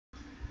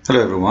Hello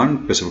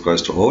everyone, peace of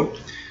Christ to all.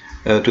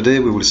 Today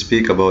we will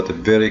speak about a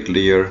very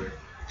clear,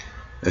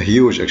 a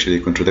huge actually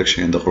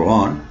contradiction in the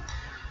Quran.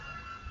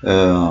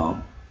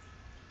 The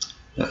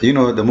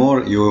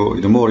more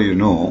you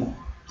know,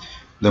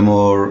 the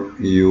more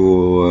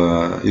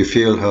you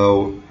feel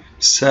how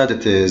sad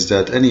it is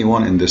that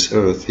anyone in this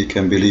earth he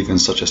can believe in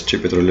such a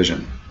stupid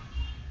religion.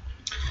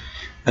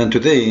 And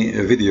today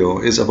a video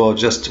is about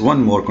just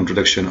one more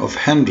contradiction of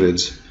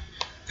hundreds,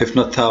 if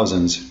not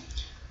thousands.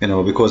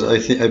 Because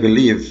I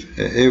believe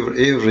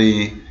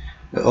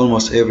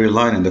almost every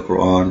line in the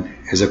Quran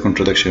is a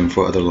contradiction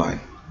for other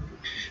line.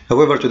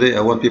 However, today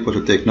I want people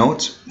to take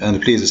notes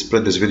and please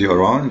spread this video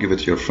around, give it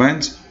to your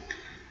friends,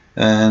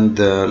 and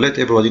let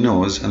everybody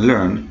knows and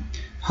learn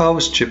how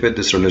stupid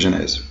this religion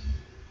is.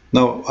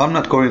 Now, I'm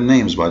not calling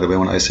names, by the way,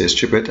 when I say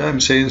stupid. I'm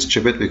saying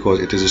stupid because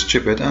it is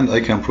stupid and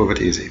I can prove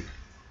it easy.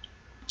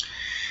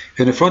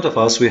 In front of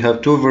us we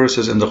have two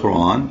verses in the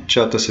Quran,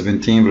 chapter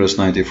 17 verse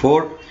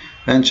 94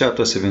 and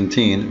chapter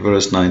 17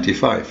 verse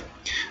 95,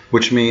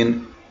 which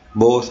mean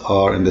both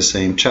are in the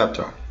same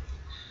chapter.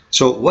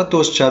 So what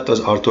those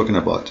chapters are talking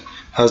about,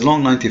 as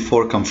long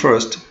 94 come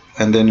first,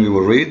 and then we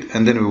will read,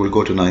 and then we will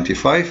go to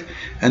 95,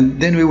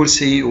 and then we will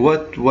see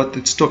what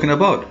it's talking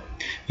about.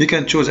 You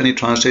can choose any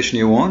translation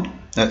you want.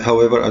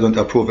 However, I don't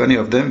approve any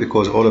of them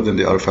because all of them,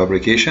 they are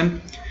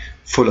fabrication,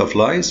 full of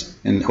lies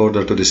in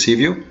order to deceive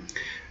you.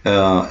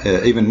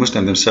 Even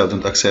Muslims themselves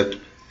don't accept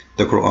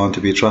the Quran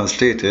to be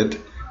translated,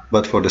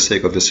 but for the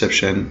sake of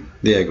deception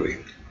they agree.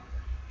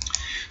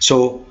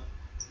 So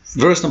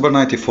verse number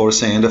 94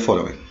 saying the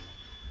following,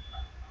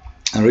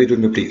 and read with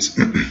me please.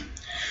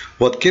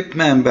 What kept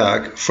man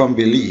back from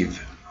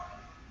belief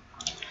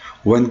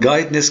when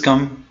guidance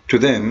come to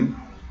them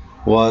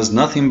was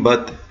nothing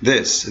but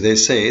this. They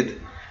said,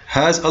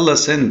 has Allah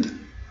sent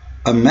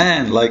a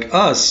man like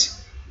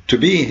us to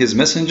be his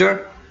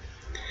messenger?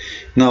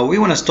 Now we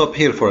want to stop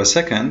here for a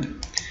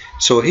second.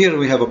 So here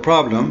we have a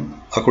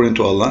problem according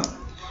to Allah.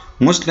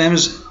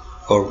 Muslims,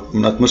 or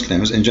not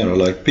Muslims in general,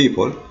 like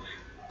people,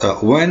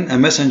 when a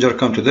messenger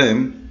comes to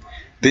them,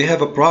 they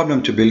have a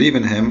problem to believe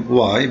in him.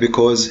 Why?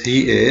 Because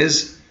he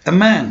is a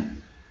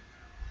man.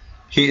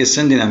 He is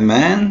sending a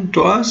man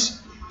to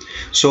us.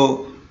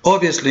 So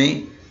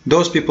obviously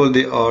those people,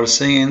 they are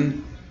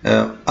saying,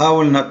 I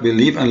will not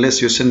believe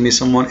unless you send me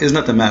someone who is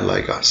not a man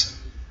like us.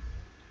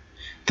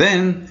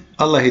 Then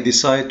Allah, he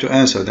decided to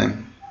answer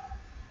them,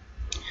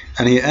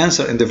 and he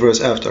answered in the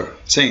verse after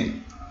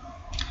saying,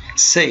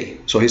 say,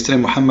 so he's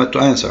telling Muhammad to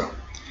answer,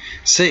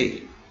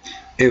 say,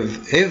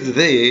 if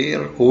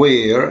there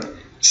were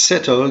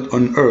settled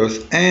on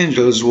earth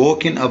angels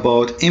walking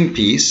about in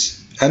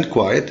peace and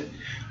quiet,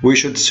 we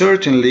should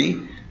certainly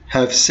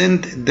have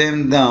sent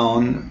them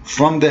down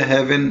from the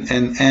heaven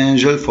an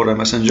angel for a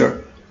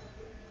messenger.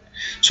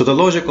 So the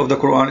logic of the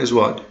Quran is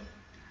what?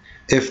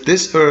 If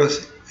this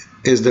earth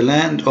is the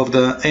land of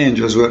the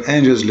angels, where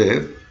angels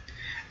live,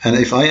 and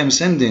if I am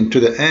sending to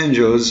the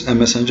angels a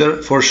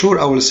messenger, for sure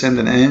I will send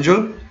an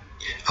angel,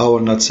 I will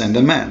not send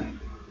a man.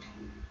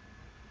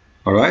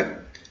 Alright?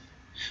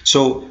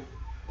 So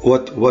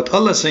what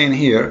Allah is saying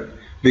here,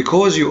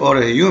 because you are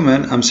a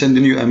human, I'm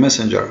sending you a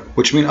messenger,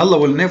 which means Allah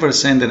will never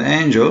send an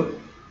angel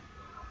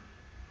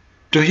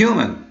to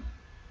human.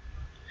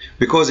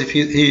 Because if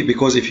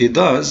he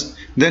does,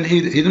 then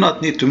he do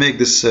not need to make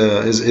this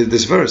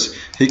this verse.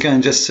 He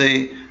can just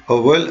say,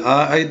 oh well,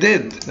 I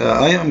did,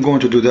 I am going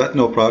to do that,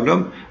 no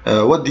problem.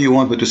 What do you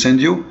want me to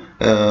send you?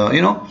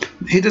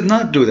 He did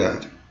not do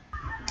that.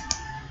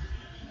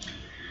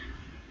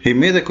 He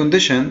made a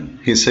condition.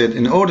 He said,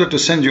 in order to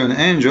send you an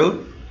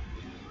angel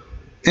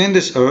in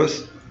this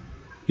earth,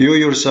 you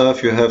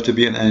yourself, you have to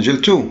be an angel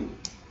too.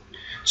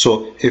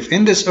 So if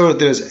in this earth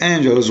there is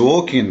angels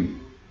walking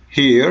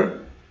here,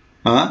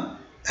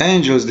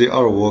 angels, they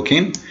are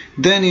walking,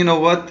 then you know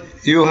what,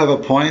 you have a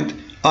point.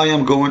 I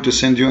am going to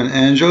send you an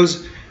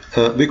angels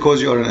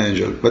because you are an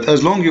angel. But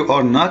as long you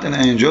are not an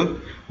angel,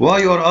 why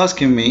you are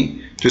asking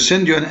me to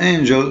send you an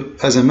angel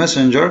as a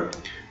messenger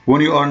when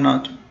you are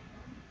not?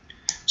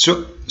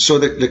 So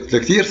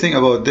the clear thing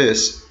about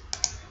this,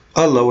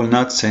 Allah will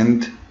not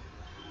send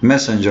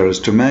messengers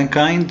to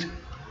mankind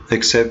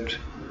except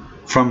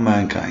from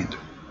mankind.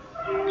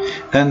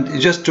 And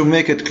just to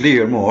make it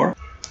clear more,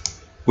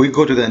 we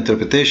go to the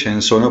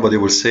interpretation, so nobody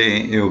will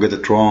say you get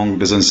it wrong,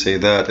 doesn't say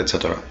that,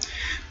 etc.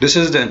 This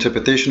is the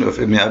interpretation of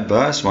Ibn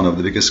Abbas, one of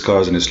the biggest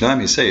scholars in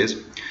Islam. He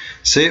says,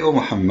 say, O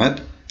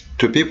Muhammad,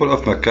 to people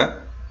of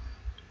Mecca,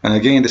 and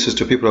again this is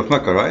to people of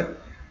Mecca, right?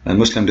 And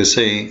Muslims, they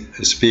say,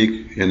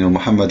 speak,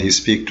 Muhammad, he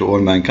speak to all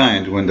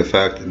mankind, when the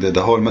fact that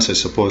the whole message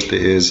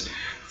supposedly is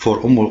for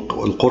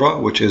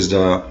al-Qura, which is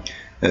the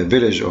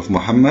village of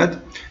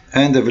Muhammad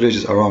and the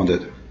villages around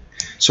it.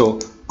 So,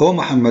 O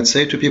Muhammad,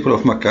 say to people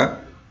of Mecca,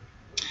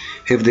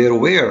 if there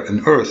were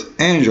on earth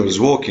angels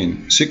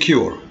walking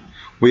secure,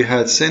 we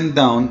had sent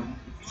down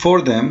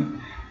for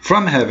them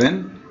from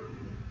heaven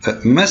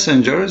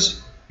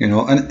messengers,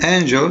 an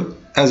angel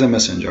as a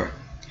messenger.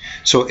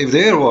 So if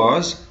there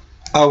was,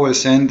 I will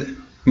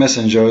send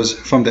messengers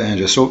from the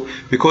angels. So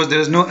because there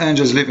is no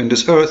angels live in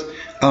this earth,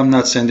 I'm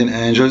not sending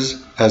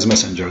angels as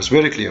messengers.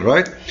 Very clear,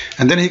 right?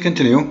 And then he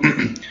continue,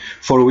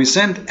 for we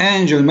send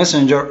angel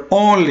messenger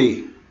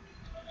only.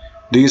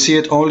 Do you see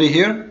it only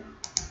here?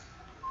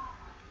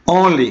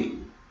 Only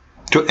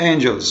to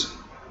angels.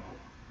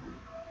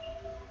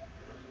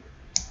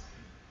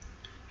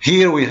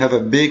 Here we have a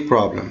big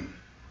problem.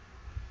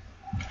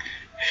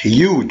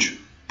 Huge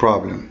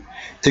problem.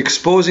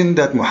 Exposing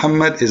that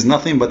Muhammad is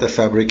nothing but a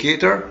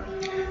fabricator,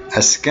 a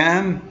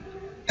scam,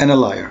 and a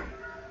liar.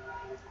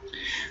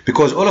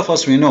 Because all of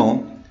us, we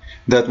know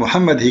that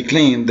Muhammad, he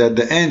claimed that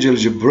the angel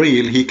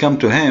Jibreel, he come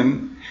to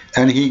him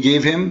and he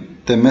gave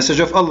him the message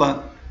of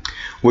Allah,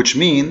 which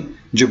means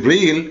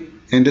Jibreel,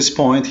 in this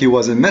point, he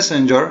was a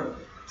messenger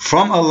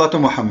from Allah to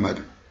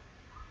Muhammad.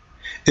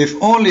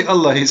 If only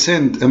Allah, he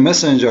sent a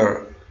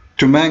messenger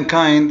to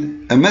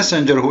mankind, a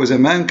messenger who is a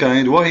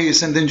mankind, why he is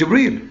sending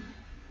Jibreel?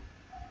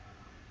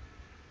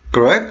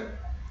 Correct?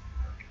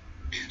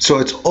 So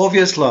it's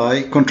obvious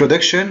lie,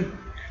 contradiction,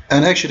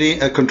 and actually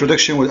a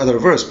contradiction with other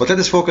verse. But let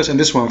us focus on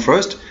this one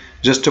first,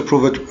 just to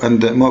prove it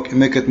and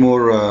make it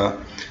more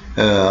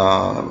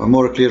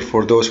clear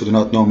for those who do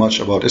not know much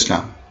about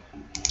Islam.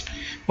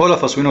 All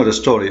of us, we know the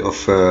story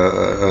of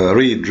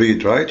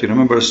Reed, right? You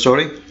remember the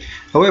story?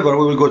 However,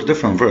 we will go to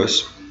different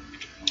verse.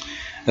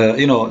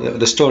 You know,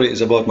 the story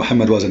is about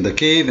Muhammad was in the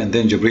cave, and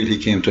then Jibreel, he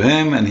came to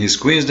him and he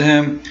squeezed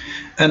him,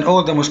 and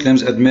all the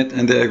Muslims admit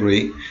and they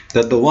agree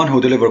that the one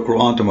who delivered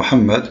Quran to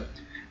Muhammad,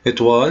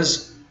 it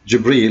was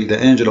Jibreel,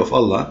 the angel of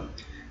Allah,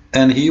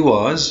 and he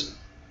was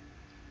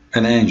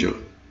an angel.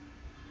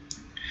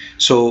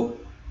 So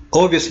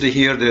obviously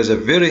here there is a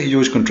very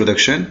huge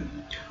contradiction.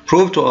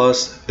 Prove to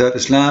us that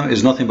Islam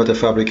is nothing but a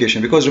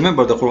fabrication, because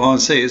remember the Quran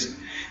says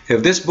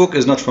if this book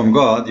is not from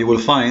God, you will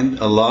find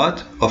a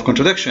lot of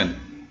contradiction.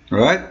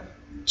 Right?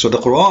 So the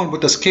Quran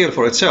put a scale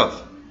for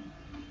itself.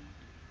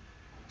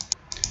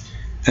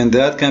 And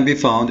that can be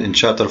found in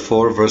chapter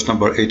 4, verse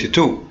number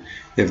 82.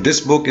 If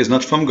this book is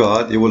not from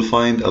God, you will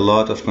find a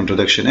lot of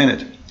contradiction in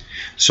it.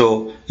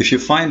 So if you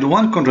find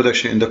one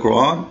contradiction in the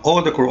Quran,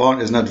 all the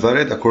Quran is not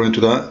valid according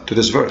to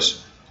this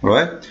verse.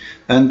 Right?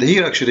 And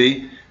here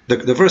actually,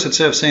 the verse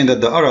itself saying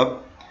that the Arab,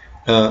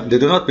 they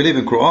do not believe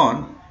in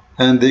Quran,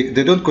 and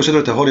they don't consider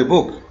it a holy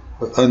book.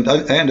 And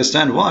I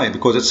understand why,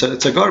 because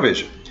it's a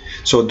garbage.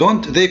 So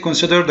don't they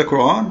consider the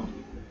Quran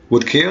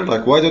with care?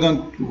 Like, why they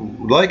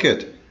don't like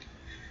it?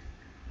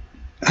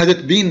 Had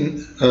it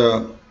been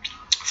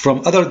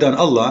from other than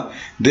Allah,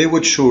 they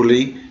would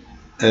surely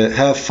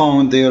have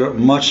found there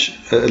much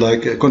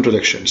like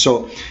contradiction.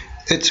 So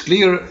it's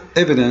clear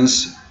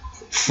evidence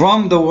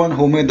from the one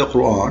who made the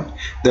Quran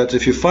that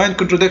if you find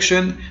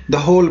contradiction, the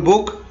whole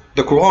book,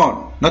 the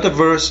Quran, not a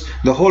verse,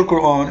 the whole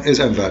Quran is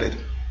invalid.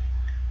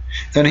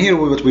 And here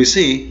what we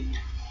see,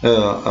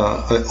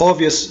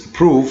 obvious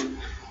proof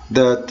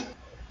that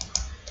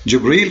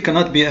Jibreel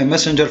cannot be a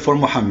messenger for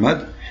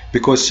Muhammad,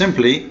 because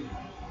simply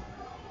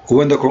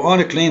when the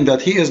Quran claimed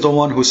that he is the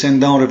one who sent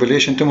down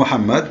revelation to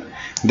Muhammad,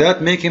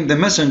 that make him the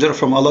messenger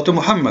from Allah to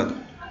Muhammad.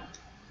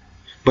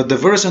 But the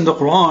verse in the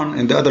Quran,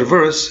 in the other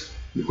verse,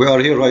 we are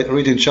here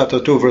reading chapter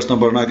 2, verse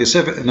number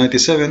 96,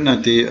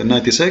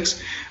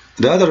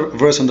 the other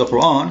verse in the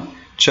Quran,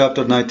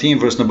 chapter 19,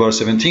 verse number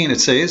 17, it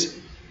says,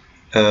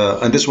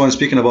 and this one is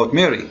speaking about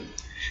Mary,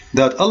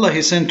 that Allah,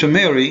 he sent to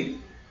Mary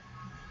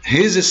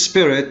his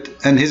spirit,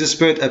 and his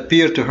spirit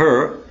appeared to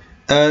her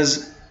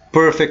as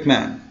perfect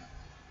man.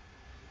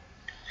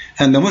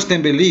 And the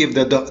Muslim believe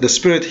that the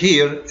spirit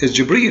here is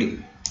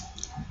Jibreel.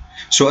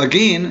 So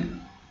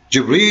again,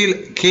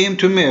 Jibreel came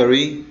to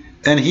Mary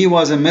and he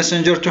was a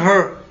messenger to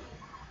her.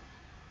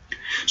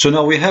 So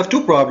now we have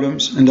two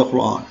problems in the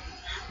Quran.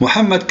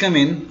 Muhammad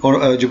coming, or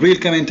Jibreel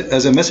coming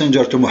as a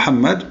messenger to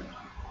Muhammad,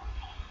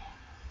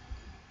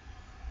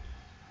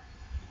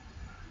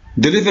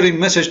 delivering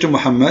message to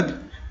Muhammad,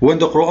 when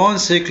the Quran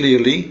say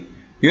clearly,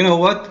 you know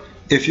what,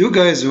 if you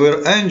guys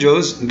were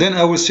angels, then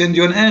I will send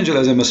you an angel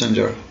as a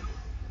messenger.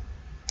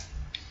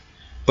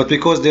 But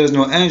because there is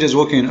no angels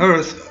walking on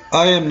earth,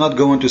 I am not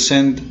going to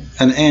send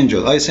an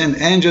angel. I send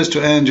angels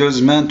to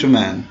angels, man to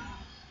man.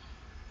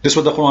 This is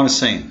what the Quran is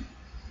saying.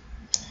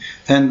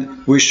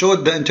 And we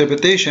showed the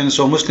interpretation,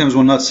 so Muslims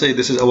will not say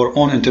this is our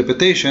own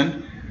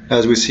interpretation,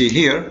 as we see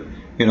here.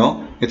 You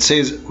know, it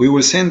says we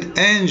will send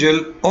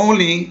angel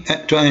only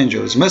to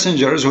angels,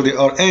 messengers who they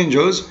are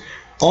angels,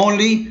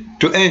 only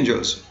to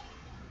angels.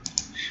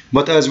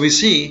 But as we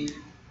see,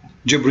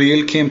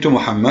 Jibreel came to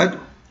Muhammad,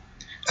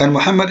 and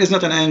Muhammad is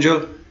not an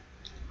angel,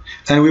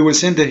 and we will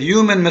send the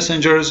human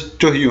messengers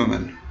to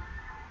human.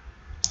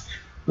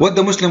 What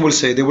the Muslim will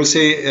say? They will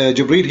say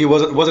Jibreel, he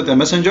wasn't a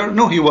messenger.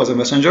 No, he was a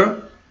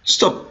messenger.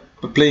 Stop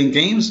playing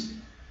games.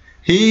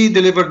 He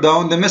delivered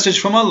down the message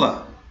from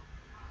Allah.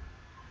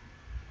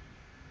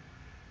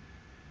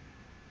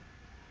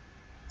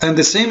 And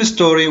the same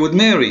story with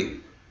Mary.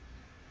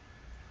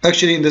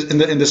 Actually, in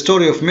the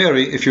story of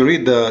Mary, if you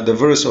read the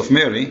verse of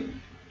Mary,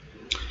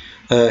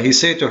 he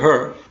said to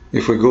her,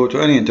 if we go to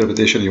any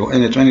interpretation,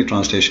 any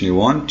translation you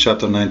want,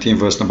 chapter 19,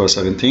 verse number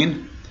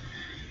 17,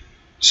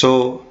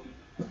 So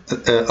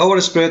our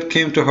spirit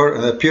came to her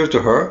and appeared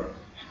to her,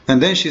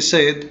 and then she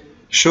said,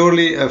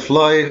 surely I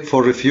fly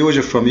for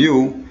refuge from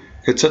you,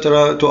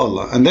 etc. to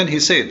Allah. And then he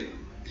said,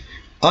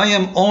 I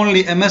am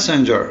only a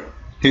messenger.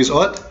 He is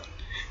what?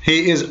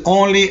 He is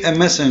only a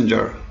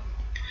messenger.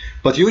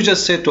 But you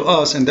just said to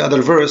us in the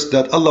other verse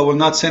that Allah will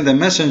not send a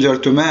messenger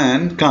to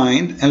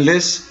mankind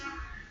unless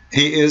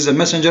he is a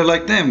messenger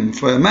like them,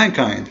 for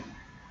mankind.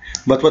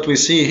 But what we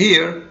see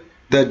here,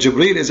 that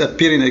Jibreel is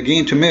appearing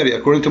again to Mary.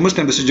 According to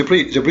Muslim, this is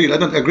Jibreel. I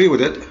don't agree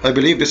with it. I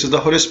believe this is the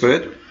Holy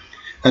Spirit.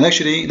 And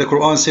actually, the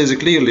Quran says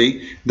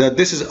clearly that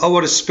this is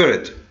our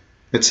spirit.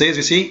 It says,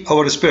 you see,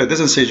 our spirit. It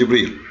doesn't say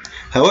Jibreel.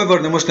 However,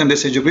 the Muslim, they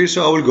say Jibreel,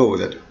 so I will go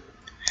with it.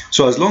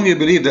 So as long as you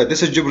believe that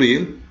this is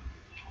Jibreel,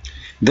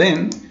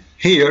 then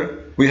here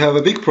we have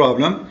a big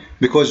problem,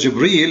 because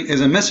Jibreel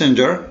is a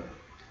messenger,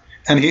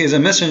 and he is a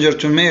messenger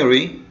to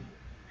Mary.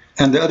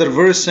 And the other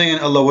verse saying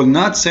Allah will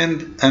not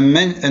send an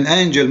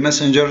angel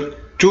messenger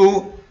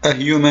to a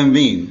human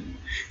being.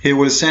 He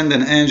will send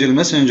an angel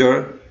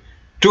messenger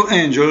to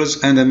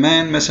angels and a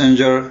man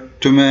messenger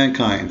to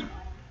mankind.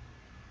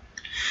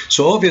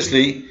 So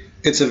obviously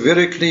it's a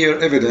very clear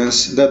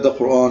evidence that the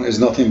Quran is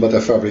nothing but a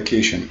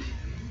fabrication.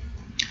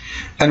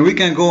 And we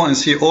can go and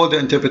see all the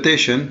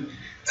interpretation,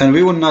 and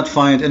we will not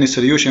find any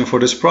solution for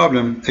this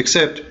problem,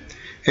 except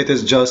it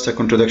is just a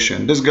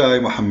contradiction. This guy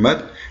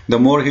Muhammad, the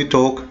more he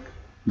talk,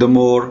 the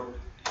more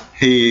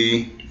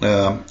he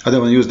I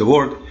don't want to use the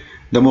word,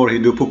 the more he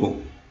do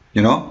poo-poo,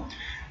 you know.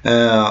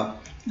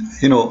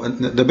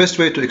 The best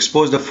way to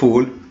expose the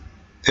fool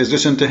is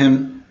listen to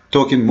him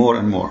talking more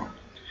and more.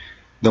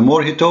 The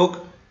more he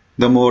talk,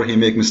 the more he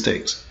make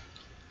mistakes.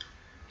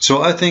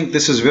 So I think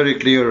this is very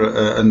clear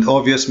and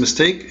obvious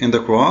mistake in the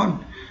Quran.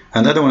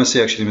 And I don't want to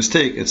say actually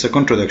mistake, it's a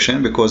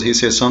contradiction, because he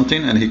says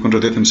something and he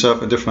contradicts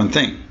himself a different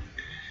thing.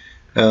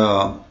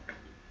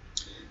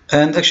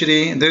 And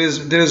actually there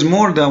is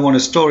more than one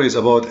stories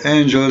about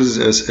angels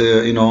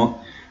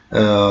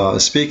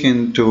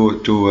speaking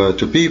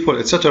to people,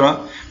 etc.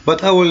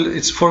 But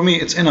for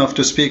me it's enough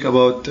to speak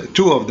about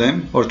two of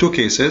them, or two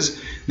cases,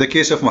 the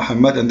case of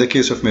Muhammad and the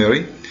case of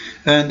Mary.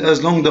 And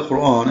as long as the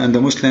Quran and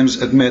the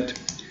Muslims admit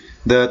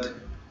that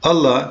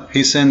Allah,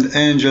 he sent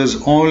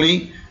angels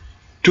only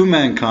to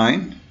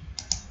mankind,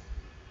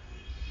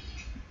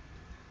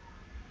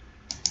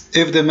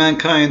 if the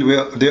mankind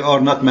they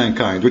are not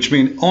mankind, which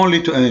means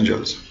only to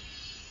angels,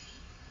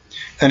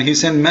 and he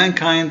sent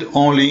mankind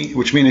only,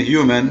 which means a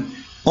human,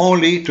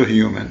 only to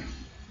human.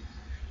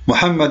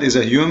 Muhammad is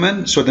a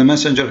human, so the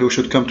messenger who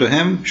should come to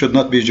him should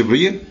not be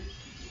Jibreel,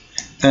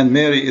 and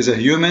Mary is a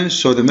human,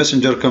 so the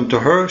messenger come to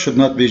her should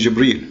not be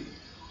Jibreel.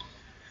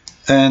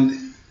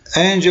 And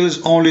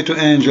angels only to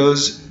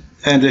angels,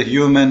 and a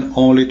human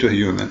only to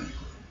human.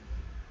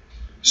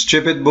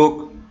 Stupid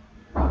book,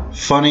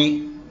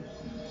 funny.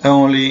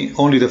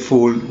 Only the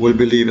fool will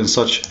believe in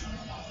such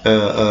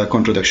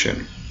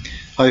contradiction.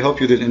 I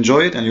hope you did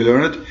enjoy it and you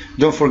learned it.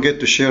 Don't forget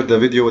to share the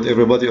video with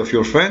everybody of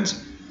your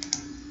friends.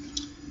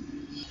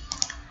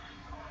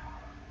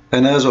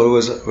 And as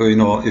always,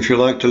 if you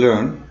like to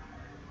learn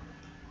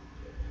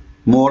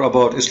more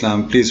about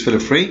Islam, please feel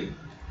free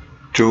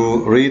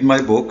to read my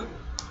book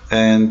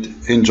and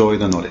enjoy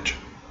the knowledge.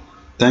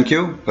 Thank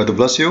you. God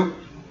bless you,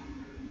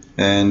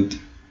 and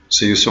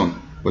see you soon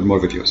with more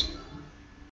videos.